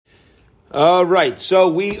All right, so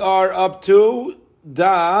we are up to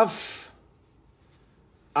Daf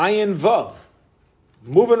Ayin Vav.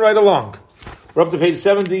 Moving right along. We're up to page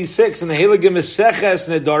 76 in the Heilige Meseches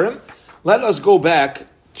Nedarim. Let us go back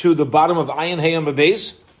to the bottom of Ayin Hayam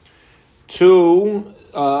Beis to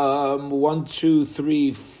 1, 2,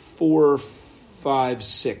 3, 4, 5,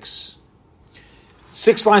 6.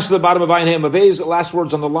 6 lines to the bottom of Ayin Hayam Beis. The last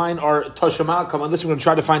words on the line are Tashama. Come on, listen, we're going to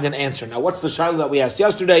try to find an answer. Now, what's the shaila that we asked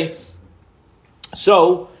yesterday?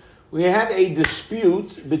 So, we had a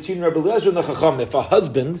dispute between Rebbe Eliezer and the Chacham. If a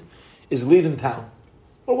husband is leaving town,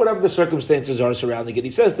 or whatever the circumstances are surrounding it,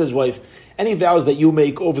 he says to his wife, any vows that you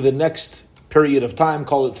make over the next period of time,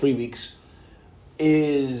 call it 3 weeks,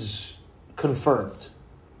 is confirmed.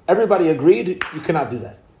 Everybody agreed, you cannot do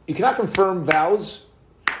that. You cannot confirm vows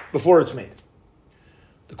before it's made.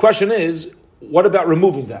 The question is, what about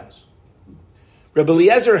removing vows? Rebbe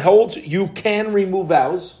Eliezer holds you can remove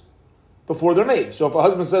vows before they're made. So if a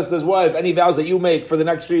husband says to his wife, any vows that you make for the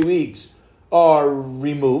next 3 weeks are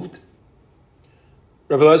removed,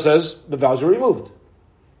 Rebbe Eliezer says the vows are removed.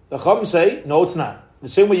 The Chacham say, no, it's not. The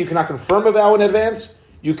same way you cannot confirm a vow in advance,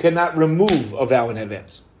 you cannot remove a vow in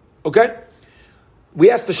advance. Okay? We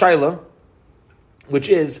asked the Shaila, which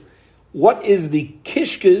is, what is the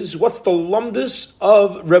kishkes, what's the lumdus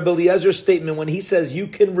of Rebbe Eliezer's statement when he says you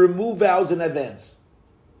can remove vows in advance?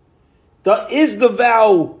 Is the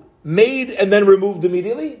vow made and then removed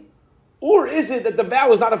immediately? Or is it that the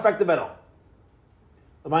vow is not effective at all?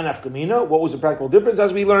 What was the practical difference?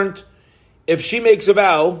 As we learned, if she makes a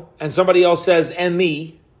vow and somebody else says, and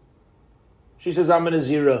me, she says, I'm in a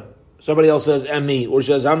zira. Somebody else says, and me. Or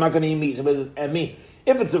she says, I'm not going to eat meat. Somebody says, and me.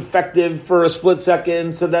 If it's effective for a split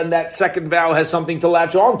second, so then that second vow has something to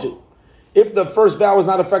latch on to. If the first vow is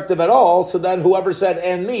not effective at all, so then whoever said,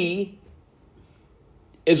 and me,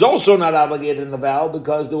 is also not obligated in the vow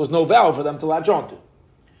because there was no vow for them to latch on to.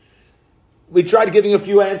 We tried giving a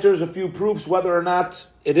few answers, a few proofs, whether or not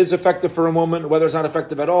it is effective for a woman, whether it's not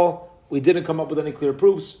effective at all. We didn't come up with any clear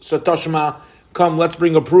proofs. So Tashma, come, let's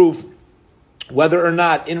bring a proof, whether or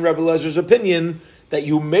not, in Rebbe Eliezer opinion, that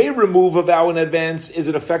you may remove a vow in advance. Is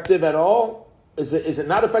it effective at all? Is it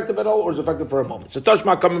not effective at all, or is it effective for a moment? So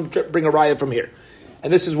Tashma, come and bring a raya from here.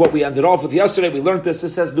 And this is what we ended off with yesterday. We learned this.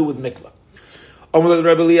 This has to do with mikvah.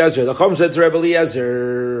 Rebbe Eliezer. The Chacham said to Rebbe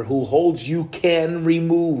Eliezer, who holds you can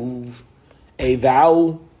remove a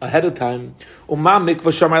vow ahead of time. According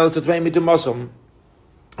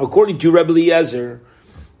to Rebbe Eliezer,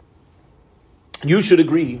 you should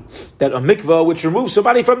agree that a mikvah which removes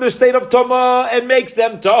somebody from their state of Toma and makes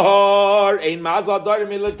them tahor,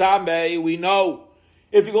 we know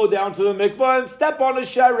if you go down to the mikvah and step on a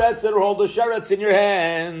sheretz or hold a sheretz in your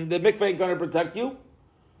hand, the mikvah ain't going to protect you.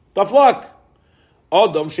 Tough luck.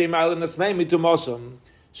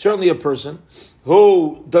 Certainly a person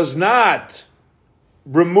who does not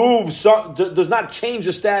does not change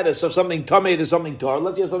the status of something tamei to something tar.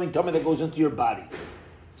 Let's say something tamei that goes into your body.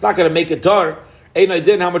 It's not going to make it tar.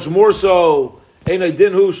 How much more so? How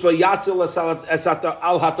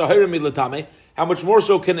much more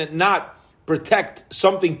so can it not protect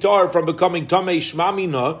something tar from becoming tamei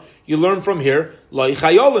shmamina? You learn from here,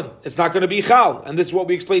 it's not going to be chal. And this is what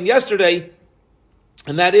we explained yesterday.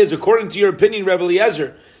 And that is, according to your opinion, Rebbe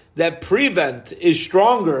Eliezer, that prevent is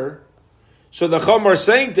stronger. So the Chacham are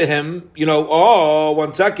saying to him,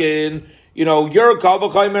 1 second, your kal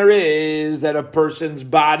v'chaymer is that a person's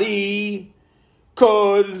body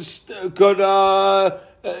cannot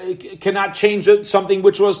change something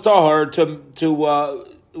which was tahar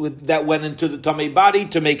that went into the tamei body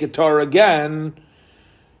to make it tahar again.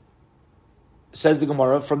 Says the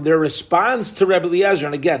Gemara, from their response to Rebbe Eliezer,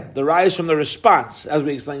 and again, the rise from the response, as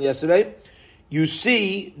we explained yesterday, you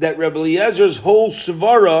see that Rebbe Eliezer's whole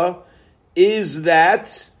svara is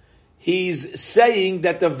that he's saying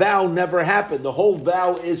that the vow never happened. The whole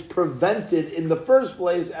vow is prevented in the first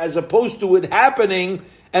place, as opposed to it happening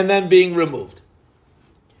and then being removed.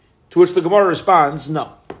 To which the Gemara responds,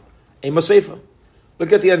 no. Ema Seifa.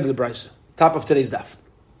 Look at the end of the brisa, top of today's daf.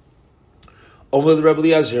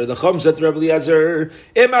 The Chum said to Rebbe Eliezer,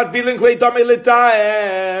 if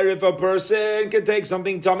a person can take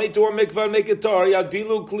something tummy to a mikvah and make it tar,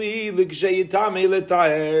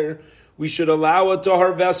 we should allow a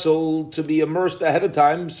tahar vessel to be immersed ahead of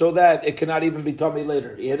time so that it cannot even be tummy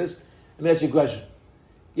later. You hear this? Let me ask you a question.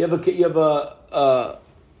 You have a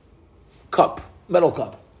cup, metal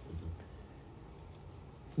cup.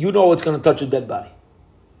 You know it's going to touch a dead body.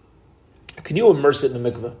 Can you immerse it in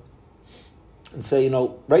the mikvah? And say,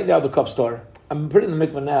 right now the cup's tar. I'm putting in the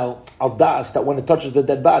mikvah now. I'll das that when it touches the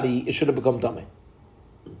dead body, it should have become tummy.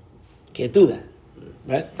 Can't do that.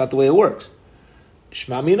 Right? It's not the way it works.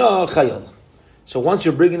 Shma mina chayol. So once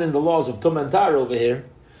you're bringing in the laws of tum and tar over here,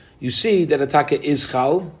 you see that a taka is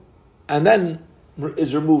chal, and then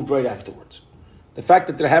is removed right afterwards. The fact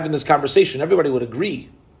that they're having this conversation, everybody would agree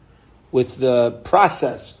with the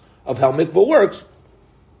process of how mikvah works.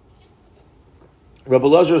 Rabbi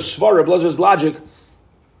Elazar's logic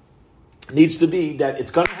needs to be that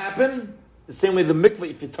it's going to happen the same way the mikvah,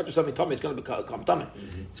 if you touch yourself tummy, it's going to become tummy.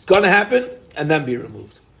 Mm-hmm. It's going to happen and then be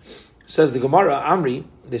removed. Says the Gemara, Amri,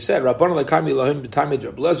 they said, Rabbanu lekami lahim b'tamid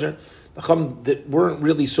Rabbi Elazar, the Chum that weren't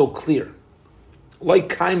really so clear. Like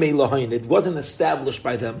kaimei lahain, it wasn't established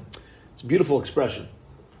by them. It's a beautiful expression.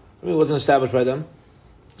 I mean, it wasn't established by them.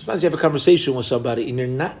 Sometimes you have a conversation with somebody and you're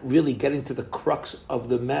not really getting to the crux of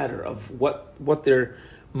the matter of what their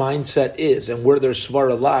mindset is and where their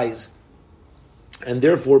svara lies. And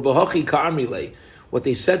therefore, Bahachi Ka'amrile, what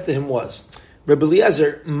they said to him was, Rebbe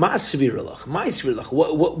Eliezer, ma svirlach,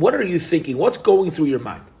 what are you thinking? What's going through your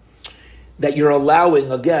mind? That you're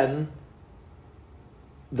allowing, again,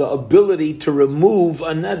 the ability to remove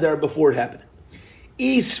a neder before it happened.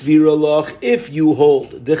 Isvirlach, if you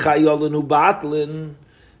hold, dechayolenu batlin,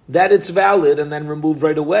 that it's valid and then removed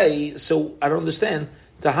right away. So I don't understand.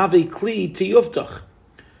 To have a kli to yuftach.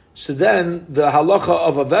 So then the halacha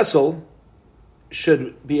of a vessel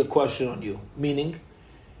should be a question on you. Meaning,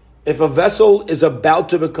 if a vessel is about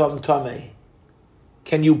to become tameh,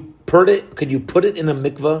 can you put it in a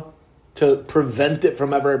mikvah to prevent it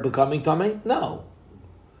from ever becoming tameh? No.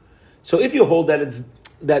 So if you hold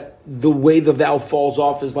that the way the vow falls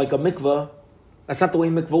off is like a mikvah, that's not the way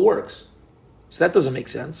mikvah works. So that doesn't make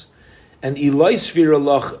sense. And ilai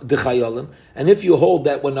sviralach dechayalin. And if you hold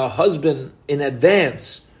that when a husband in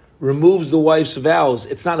advance removes the wife's vows,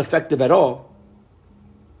 it's not effective at all.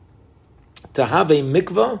 To have a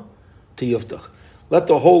mikvah to yuftach. Let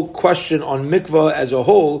the whole question on mikvah as a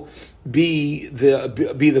whole be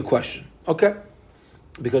the question. Okay?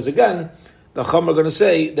 Because again, the Chum are going to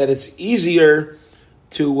say that it's easier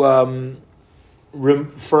to from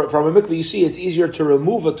a mikvah. You see, it's easier to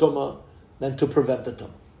remove a tumah than to prevent the tumah.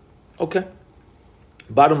 Okay.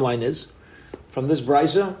 Bottom line is, from this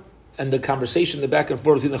brisa and the conversation, the back and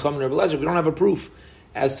forth between the Chum and Rebbe Eliezer, we don't have a proof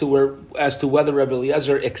as to whether Rebbe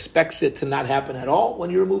Eliezer expects it to not happen at all when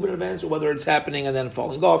you remove it in advance, or whether it's happening and then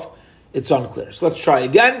falling off. It's unclear. So let's try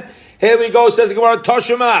again. Here we go. Says the Gemara,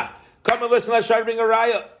 Toshima. Come and listen. Let's try to bring a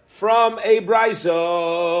raya from a brisa.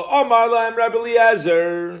 Omar lahem Rebbe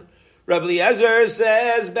Eliezer. Rebbe Eliezer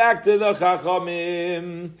says back to the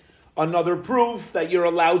Chachamim. Another proof that you're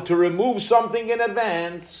allowed to remove something in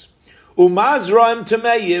advance. Umazraim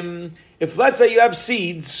tameim. If let's say you have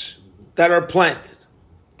seeds that are planted,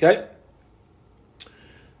 okay,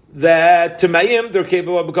 that tameim, they're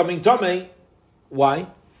capable of becoming tamei. Why?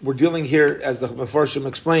 We're dealing here, as the Mefarshim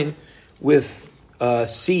explain, with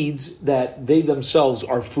seeds that they themselves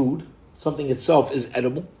are food. Something itself is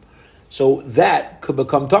edible, so that could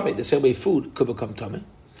become tamei. The same way food could become tamei.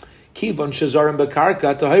 Kivan shazarim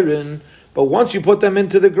bekarka tahirin, but once you put them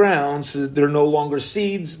into the ground, so they're no longer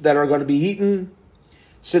seeds that are going to be eaten.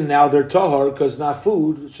 So now they're tahar because not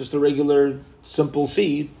food; it's just a regular, simple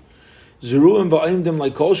seed. Zeruim va'imdim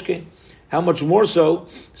like koshke. How much more so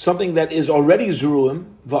something that is already zeruim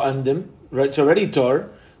va'imdim, right? It's already tar,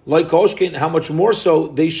 like koshke. How much more so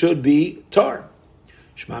they should be tar.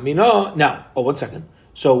 Shma mina. Now, 1 second.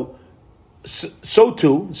 So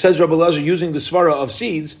too says Rabbi Elazar using the svara of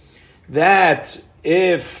seeds, that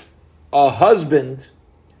if a husband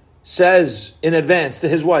says in advance to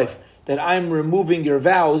his wife that I'm removing your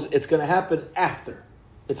vows, it's going to happen after.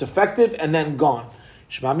 It's effective and then gone.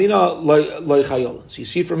 Shma mina loy chayol. So you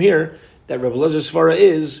see from here that Rabbi Elazar's svara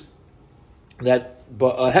is that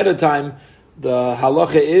ahead of time the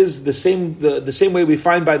halacha is the same way we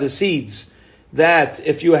find by the seeds, that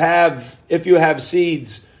if you have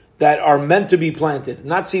seeds that are meant to be planted,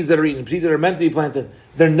 not seeds that are eaten, seeds that are meant to be planted,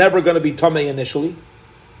 they're never going to be tamei initially,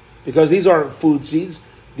 because these aren't food seeds;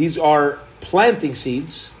 these are planting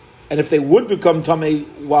seeds. And if they would become tamei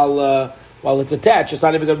while it's attached, it's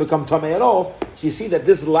not even going to become tamei at all. So you see that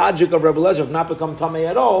this logic of Rebbe Eliezer of not become tamei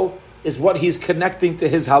at all is what he's connecting to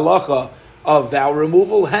his halacha of vow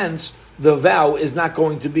removal. Hence, the vow is not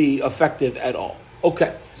going to be effective at all.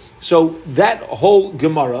 Okay. So that whole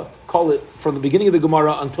Gemara, call it from the beginning of the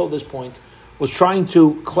Gemara until this point, was trying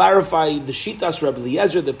to clarify the Shitas Rebbe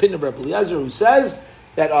Eliezer, the opinion of Rebbe Eliezer, who says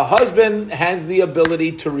that a husband has the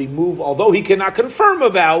ability to remove, although he cannot confirm a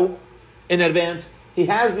vow in advance, he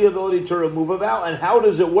has the ability to remove a vow. And how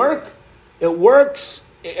does it work? It works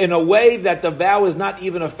in a way that the vow is not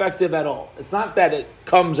even effective at all. It's not that it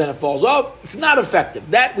comes and it falls off. It's not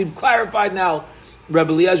effective. That we've clarified now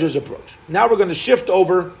Rebbe Eliezer's approach. Now we're going to shift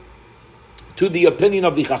over to the opinion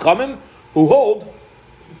of the Chachamim, who hold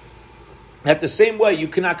that the same way you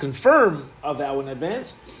cannot confirm a vow in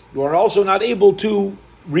advance, you are also not able to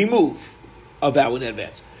remove a vow in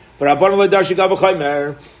advance. The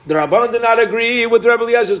Rabbanan did not agree with Rebbe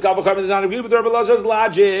Eliezer's Kavachaymer, did not agree with Rebbe Eliezer's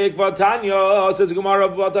logic. Vatanya says Gemara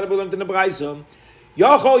in the Braisa.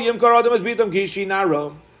 Yachol Yimkar Adam Bitam Kishi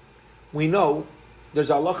Naro. We know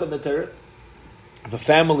there's a halacha in the Torah. If a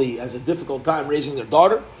family has a difficult time raising their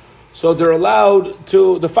daughter, so they're allowed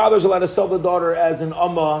to, the father's allowed to sell the daughter as an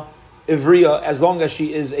Amma Ivriya as long as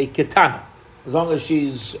she is a Ketana, as long as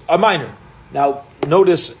she's a minor. Now,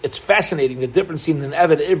 notice, it's fascinating, the difference between an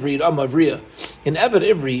Eved Ivri and Amma Ivriya. In Eved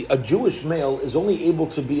Ivri, a Jewish male is only able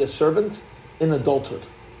to be a servant in adulthood.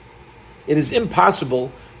 It is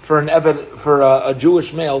impossible for a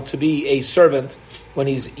Jewish male to be a servant when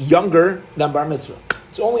he's younger than Bar Mitzvah.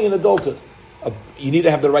 It's only in adulthood. You need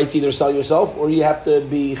to have the right to either sell yourself or you have to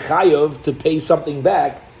be chayav to pay something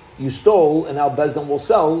back you stole, and now Bezdin will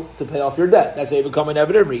sell to pay off your debt. That's how you become an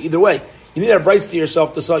Eved Ivri. Either way, you need to have rights to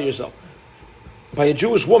yourself to sell yourself. By a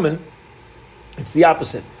Jewish woman, it's the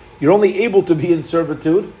opposite. You're only able to be in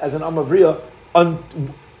servitude as an Amma Ivriya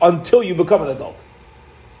until you become an adult.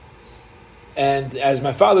 And as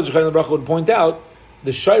my father, Zechariah Bracha, would point out,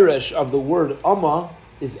 the shairesh of the word Amma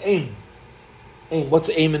is aim. Aim. What's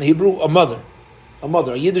aim in Hebrew? A mother.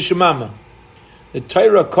 A Yiddish mama. The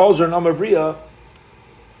Torah calls her an Amma Ivriya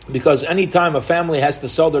because anytime a family has to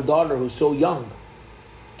sell their daughter who's so young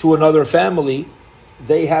to another family,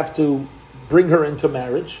 they have to bring her into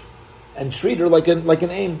marriage and treat her like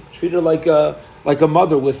an aim. Treat her like a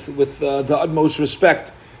mother with the utmost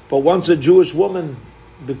respect. But once a Jewish woman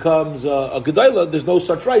becomes a Gedailah, there's no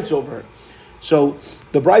such rights over her. So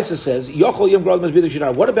the Brisa says,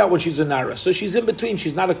 what about when she's a Nara? So she's in between.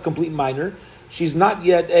 She's not a complete minor. She's not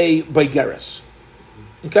yet a Baigeres.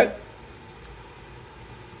 Okay?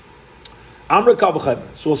 Amra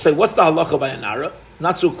Kavachaymer. So we'll say, what's the halacha by a Nara?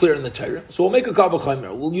 Not so clear in the Torah. So we'll make a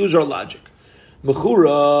Kavachaymer. We'll use our logic.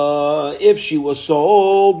 Mechura, if she was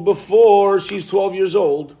sold before she's 12 years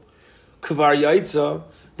old, Kvar Yaitza,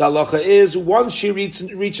 the halacha is, once she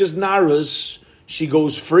reaches Naras, she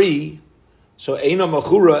goes free. So Eina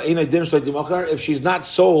Mechura, Eina Din Shleit Dimachar, if she's not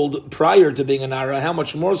sold prior to being a Nara, how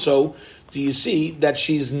much more so do you see that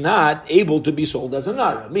she's not able to be sold as a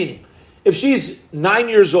Nara? Meaning, if she's 9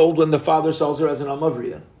 years old when the father sells her as an Amma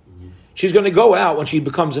Ivriya, she's going to go out when she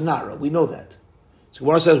becomes a Nara. We know that. So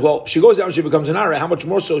Gemara says, well, she goes out when she becomes a Nara, how much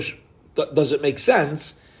more so does it make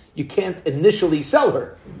sense? You can't initially sell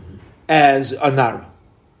her as a Nara.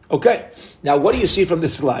 Okay, now what do you see from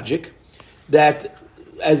this logic? That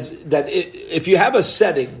if you have a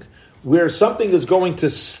setting where something is going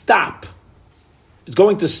to stop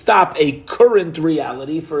a current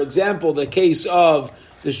reality, for example, the case of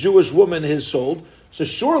this Jewish woman is sold, so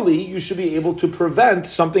surely you should be able to prevent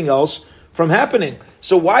something else from happening.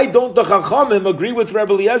 So why don't the Chachamim agree with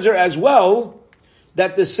Rebbe Eliezer as well,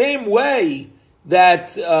 that the same way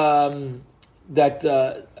but why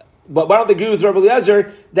don't they agree with Rebbe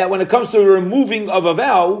Eliezer that when it comes to removing of a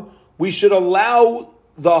vow, we should allow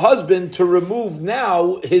the husband to remove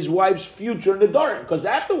now his wife's future in the dark, because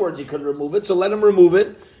afterwards he could remove it, so let him remove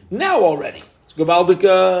it now already. It's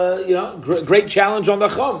Gavaldik, great challenge on the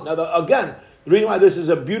Chum. Now, again, the reason why this is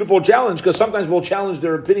a beautiful challenge, because sometimes we'll challenge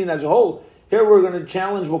their opinion as a whole. Here we're going to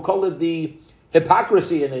challenge, we'll call it the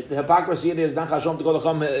hypocrisy in it. The hypocrisy in it is not Hashem to call the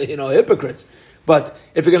Chum, hypocrites. But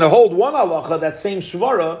if you're going to hold one halacha, that same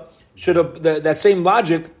svara, that same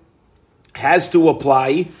logic has to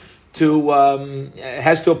apply to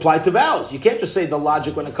vows. You can't just say the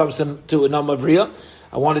logic when it comes to an Amma Ivriya.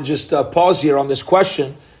 I want to just pause here on this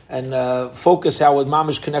question and focus how it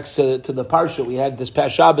mamish connects to the parsha. We had this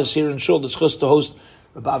past Shabbos here in Shul, this chus to host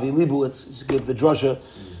Rabbi Avi Leibowitz to give the drasha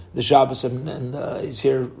the Shabbos, and he's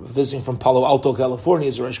here visiting from Palo Alto, California.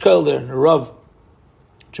 He's a Rosh Kollel there, and a Rav,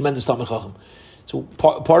 tremendous Talmid Chacham. So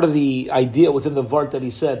part of the idea within the Vart that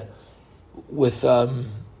he said with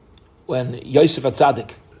when Yosef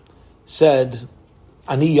HaTzadik said,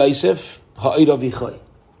 Ani Yosef ha'ira v'chai.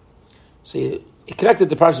 See, he connected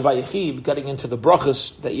the parsha of Vayechi, getting into the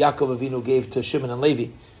brachas that Yaakov Avinu gave to Shimon and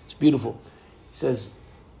Levi. It's beautiful. He says,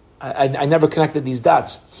 I never connected these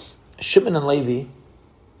dots. Shimon and Levi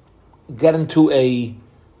get into a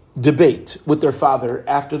debate with their father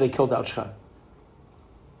after they killed out Shechem.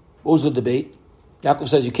 What was the debate? Yaakov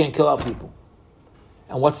says you can't kill out people.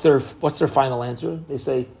 And what's their final answer? They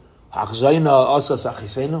say, Hachzayna asas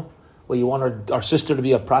achisenu. Well, you want our sister to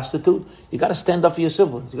be a prostitute? You got to stand up for your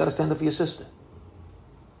siblings. You got to stand up for your sister.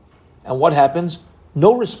 And what happens?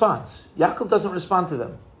 No response. Yaakov doesn't respond to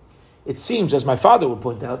them. It seems, as my father would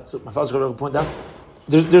point out,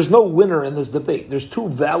 there's no winner in this debate. There's two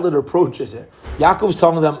valid approaches here. Yaakov's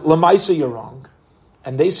telling them, Lamaisa, you're wrong.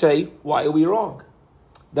 And they say, why are we wrong?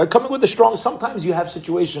 They're coming with a strong... Sometimes you have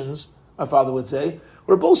situations, my father would say,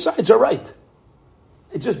 where both sides are right.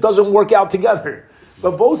 It just doesn't work out together.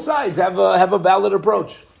 But both sides have a valid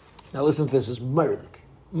approach. Now listen to this. It's Merdik.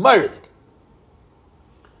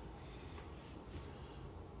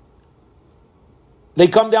 They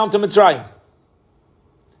come down to Mitzrayim.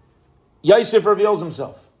 Yosef reveals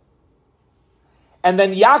himself. And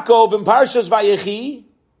then Yaakov in Parshas Vayechi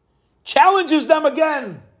challenges them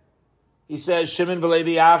again. He says, Shimon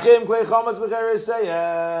v'Levi Achim, klei chamas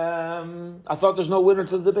b'chereseyem. I thought there's no winner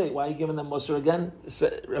to the debate. Why are you giving them Musar again?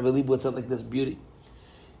 Rabbi Leibowitz said like this, beauty.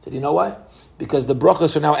 He said, you know why? Because the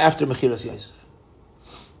brachas are now after Mechiras Yosef.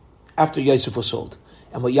 After Yosef was sold.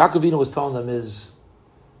 And what Yaakov was telling them is,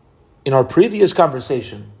 in our previous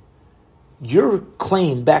conversation, your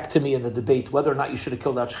claim back to me in the debate, whether or not you should have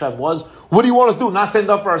killed out Shechem, was, what do you want us to do, not stand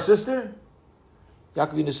up for our sister?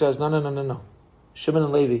 Yaakov says, no. Shimon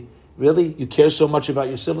and Levi, really? You care so much about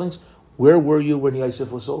your siblings? Where were you when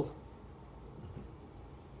Yosef was sold?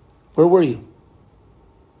 Where were you?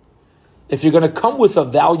 If you're going to come with a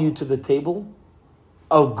value to the table,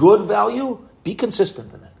 a good value, be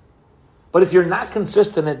consistent in it. But if you're not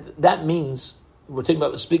consistent, that means... We're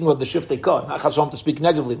speaking about the shiftei kod, not chasam to speak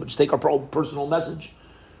negatively, but just take our personal message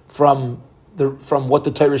from what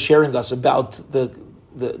the Torah is sharing us about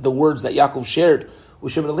the words that Yaakov shared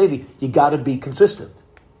with Shimon and Levi. You got to be consistent,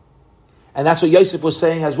 and that's what Yosef was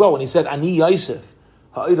saying as well when he said, "Ani Yosef,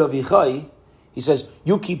 ha'id avichai." He says,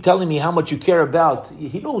 "You keep telling me how much you care about."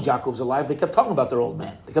 He knows Yaakov's alive. They kept talking about their old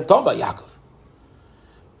man. They kept talking about Yaakov.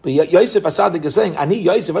 But Yosef Asadik is saying, "Ani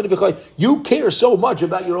Yosef, ha'id avichai." You care so much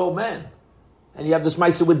about your old man. And you have this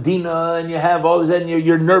Maisa with Dina, and you have all this, and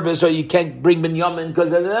you're nervous, or you can't bring Binyamin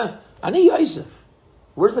because of that. Ani Yosef.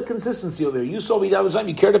 Where's the consistency over here? You saw me that was time.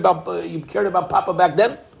 You cared about Papa back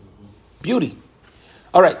then. Beauty.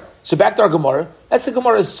 All right. So back to our Gemara. That's the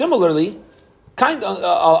Gemara. Similarly,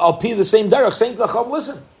 I'll pee the same derech. Same Chacham.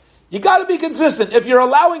 Listen, you got to be consistent. If you're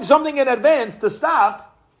allowing something in advance to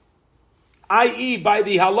stop, i.e., by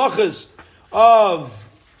the halachas of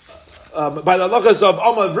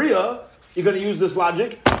Amavriya. You're going to use this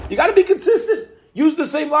logic. You got to be consistent. Use the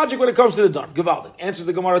same logic when it comes to the Dar. Givaldik. Answers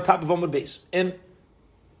the Gemara top of Amud base. And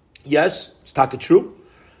yes, it's taka true.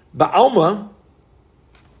 Ba'alma,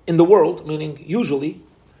 in the world, meaning usually,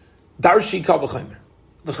 darshi kal v'chaimer.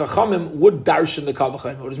 The Chachamim would darshan the kal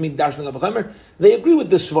v'chaimer. What does it mean darshan the kal v'chaimer? They agree with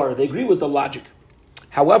the svara. They agree with the logic.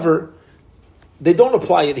 However, they don't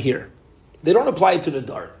apply it here. They don't apply it to the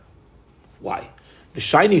Dar. Why? The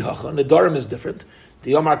shiny Hachan, the Darim is different.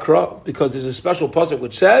 The Yom HaKra, because there's a special pasuk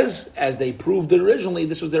which says, as they proved it originally,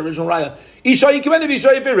 this was the original raya. Isha yikimenu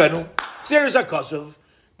v'isha yifirenu. Zeres hakasuv.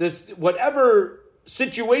 This whatever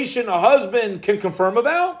situation a husband can confirm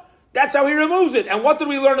about, that's how he removes it. And what did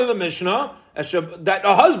we learn in the Mishnah? That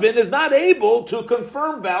a husband is not able to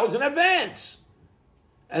confirm vows in advance.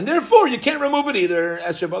 And therefore, you can't remove it either.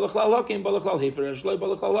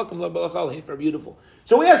 Beautiful.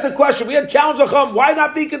 So we asked the question, we had challenged Chacham, why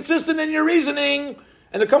not be consistent in your reasoning?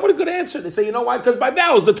 And they come with a good answer. They say, you know why? Because by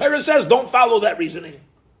vows, the Torah says, don't follow that reasoning.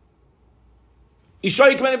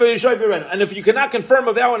 And if you cannot confirm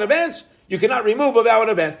a vow in advance, you cannot remove a vow in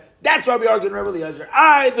advance. That's why we argue in Rebbe Eliezer.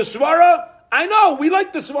 The Svara, I know, we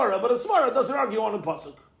like the Svara, but a Svara doesn't argue on a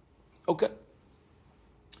pasuk. Okay.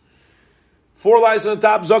 4 lines on the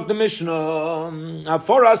top, Zok the Mishnah.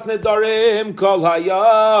 Aforas nedarim kol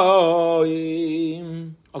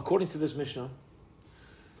hayayim. According to this Mishnah,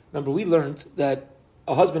 remember we learned that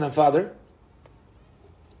a husband and father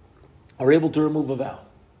are able to remove a vow.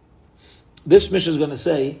 This Mishnah is going to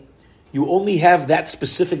say you only have that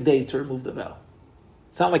specific day to remove the vow.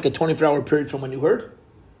 It's not like a 24-hour period from when you heard.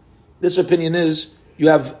 This opinion is you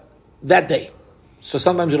have that day. So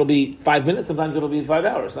sometimes it'll be 5 minutes, sometimes it'll be 5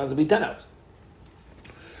 hours, sometimes it'll be 10 hours.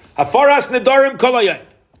 Hafaras nedarim kol hayayim.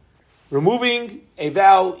 Removing a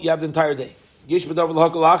vow, you have the entire day.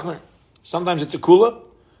 Sometimes it's a kula,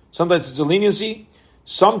 sometimes it's a leniency,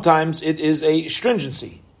 sometimes it is a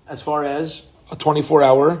stringency, as far as a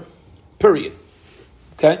 24-hour period.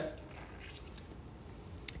 Okay?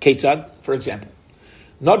 Ketzad, for example.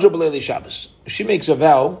 Nadra b'leilei Shabbos. If she makes a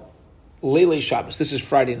vow, leilei Shabbos, this is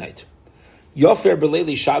Friday night. Yofer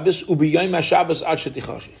b'leilei Shabbos, ubiyayim ha-Shabbos ad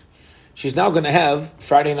shetichashich. She's now going to have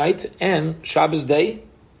Friday night and Shabbos day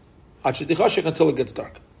ad shetichashich until it gets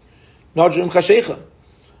dark. Nadra m'chashecha.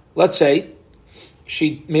 Let's say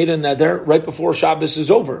she made a neder right before Shabbos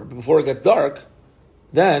is over, before it gets dark.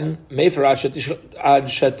 then mefer ad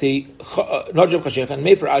shati nojav chashich and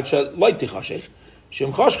mefer ad shat loyti chashich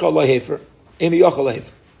shem chashcha lo hefer in yochel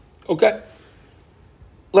hefer. Okay,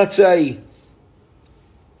 let's say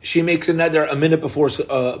she makes a neder a minute before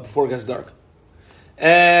it gets dark,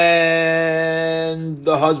 and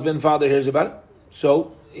the father hears about it,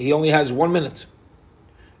 so he only has 1 minute,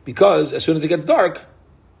 because as soon as it gets dark,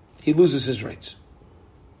 he loses his rights.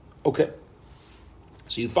 Okay,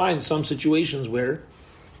 so you find some situations where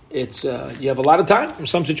it's you have a lot of time, and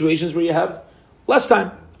some situations where you have less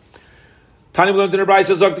time. Tani learned in the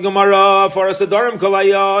Brayso Zok the Gemara for us the Darim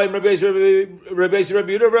Kolaya in Rabbi Yehuda Rabbi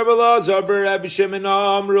Elazar Rabbi Shimon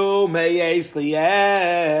Amru Meis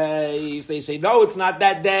Liyes. They say no, it's not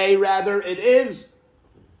that day. Rather, it is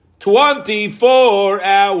 24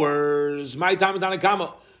 hours. My time in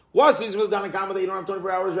Tanakama. What's this with Tanakama that you don't have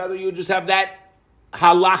 24 hours? Rather, you just have that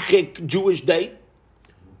halachic Jewish day.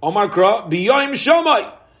 Omar Kra B'Yom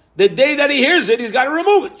Shomai. The day that he hears it, he's got to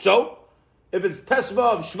remove it. So, if it's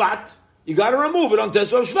Tesva of Shvat, you got to remove it on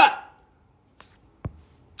Tesva of Shvat.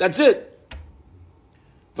 That's it.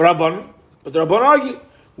 For Rabbanon, but the Rabbanon argue.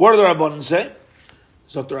 What do the Rabbanon say?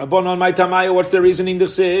 So the Rabbanon, my Tamaya, what's the reasoning?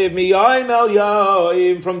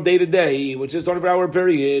 From day to day, which is 24-hour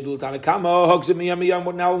period.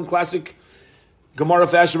 Now in classic Gemara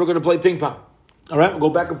fashion, we're going to play ping pong. All right, we'll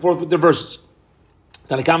go back and forth with the verses.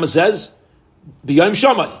 Tanakama says, B'yom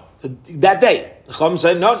Shomai, that day. The Chacham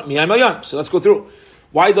say, no, Miyam Elyon. So let's go through.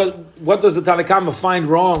 What does the Tanakama find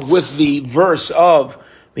wrong with the verse of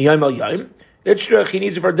Miyam Elyon? He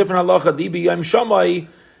needs it for a different halacha. Di B'yom Shomai,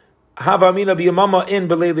 Hava Amina B'yamama in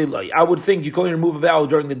B'leili Loi. I would think you can only remove a vow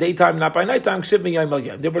during the daytime, not by nighttime. Ksiv Miyam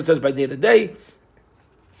Elyon. The difference says by day to day,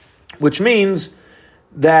 which means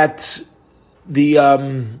that you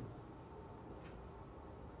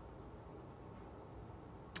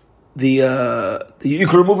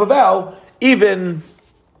can remove a vow even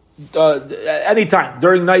any time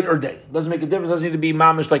during night or day. Doesn't make a difference. Doesn't need to be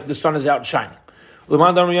mamish like the sun is out shining.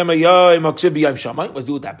 Let's do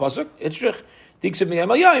with that pasuk.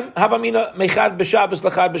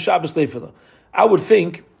 I would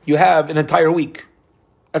think you have an entire week.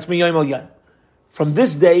 That's miyayim al yayim. From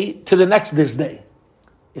this day to the next this day.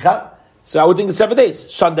 So I would think it's 7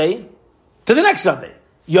 days. Sunday to the next Sunday.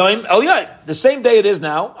 Yom El Yom. The same day it is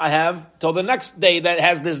now, I have till the next day that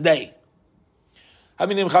has this day. The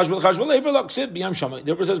river says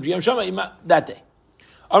B'yam Shammai that day.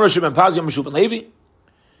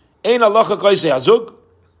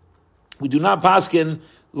 We do not paskin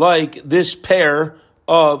like this pair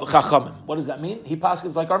of Chachamim. What does that mean? He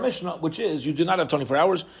paskins like our Mishnah, which is you do not have 24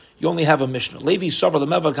 hours, you only have a Mishnah. Levi Savar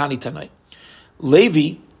Lemevar Kani Tanai.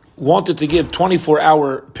 Levi wanted to give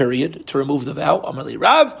 24-hour period to remove the vow. Amarli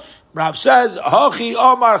Rav. Rav says, Hachi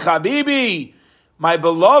Omar Chabibi, my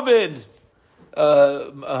beloved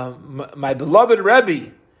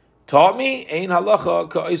Rebbe taught me, Ein halacha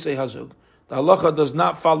ka'isei hazug. The halacha does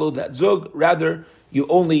not follow that zug. Rather, you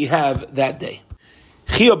only have that day.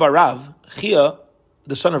 Chia barav, Chia,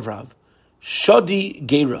 the son of Rav, Shadi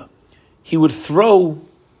Gera. He would throw,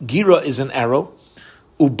 Gira is an arrow,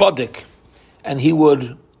 ubadik, and he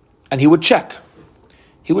would check.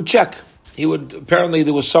 Apparently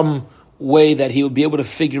there was some way that he would be able to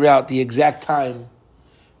figure out the exact time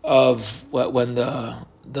of when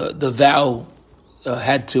the vow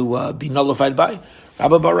had to be nullified by.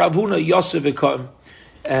 Rabba Baravuna Yosef Ekom,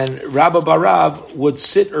 and Rabba Barav would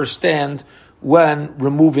sit or stand when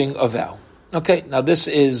removing a vow. Okay, now this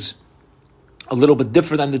is a little bit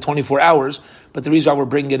different than the 24 hours, but the reason why we're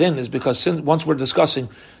bringing it in is because once we're discussing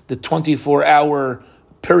the 24-hour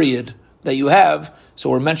period that you have, so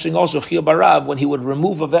we're mentioning also Chia Barav when he would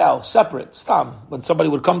remove a vow separate, stam, when somebody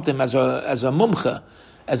would come to him as a mumcha,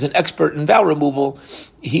 as an expert in vow removal,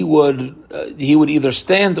 he would either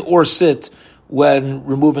stand or sit when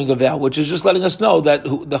removing a vow, which is just letting us know that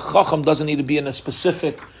the chacham doesn't need to be in a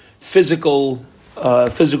specific physical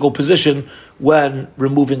position when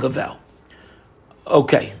removing a vow.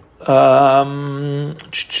 Okay.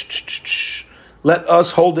 Let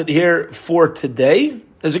us hold it here for today.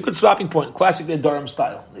 There's a good swapping point, classic Nedarim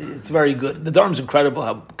style. It's very good. The Nedarim's incredible.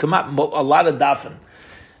 How come out a lot of dafen.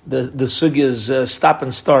 The sugyas stop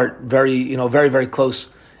and start very, very, very close,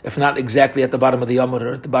 if not exactly at the bottom of the Yamud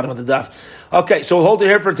or at the bottom of the daf. Okay, so we'll hold it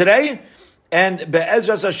here for today. And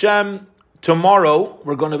Be'ezras Hashem, tomorrow,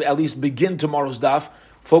 we're going to at least begin tomorrow's daf,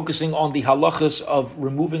 focusing on the halachas of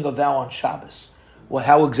removing a vow on Shabbos. Well,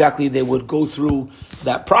 how exactly they would go through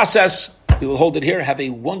that process. We will hold it here. Have a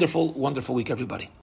wonderful, wonderful week, everybody.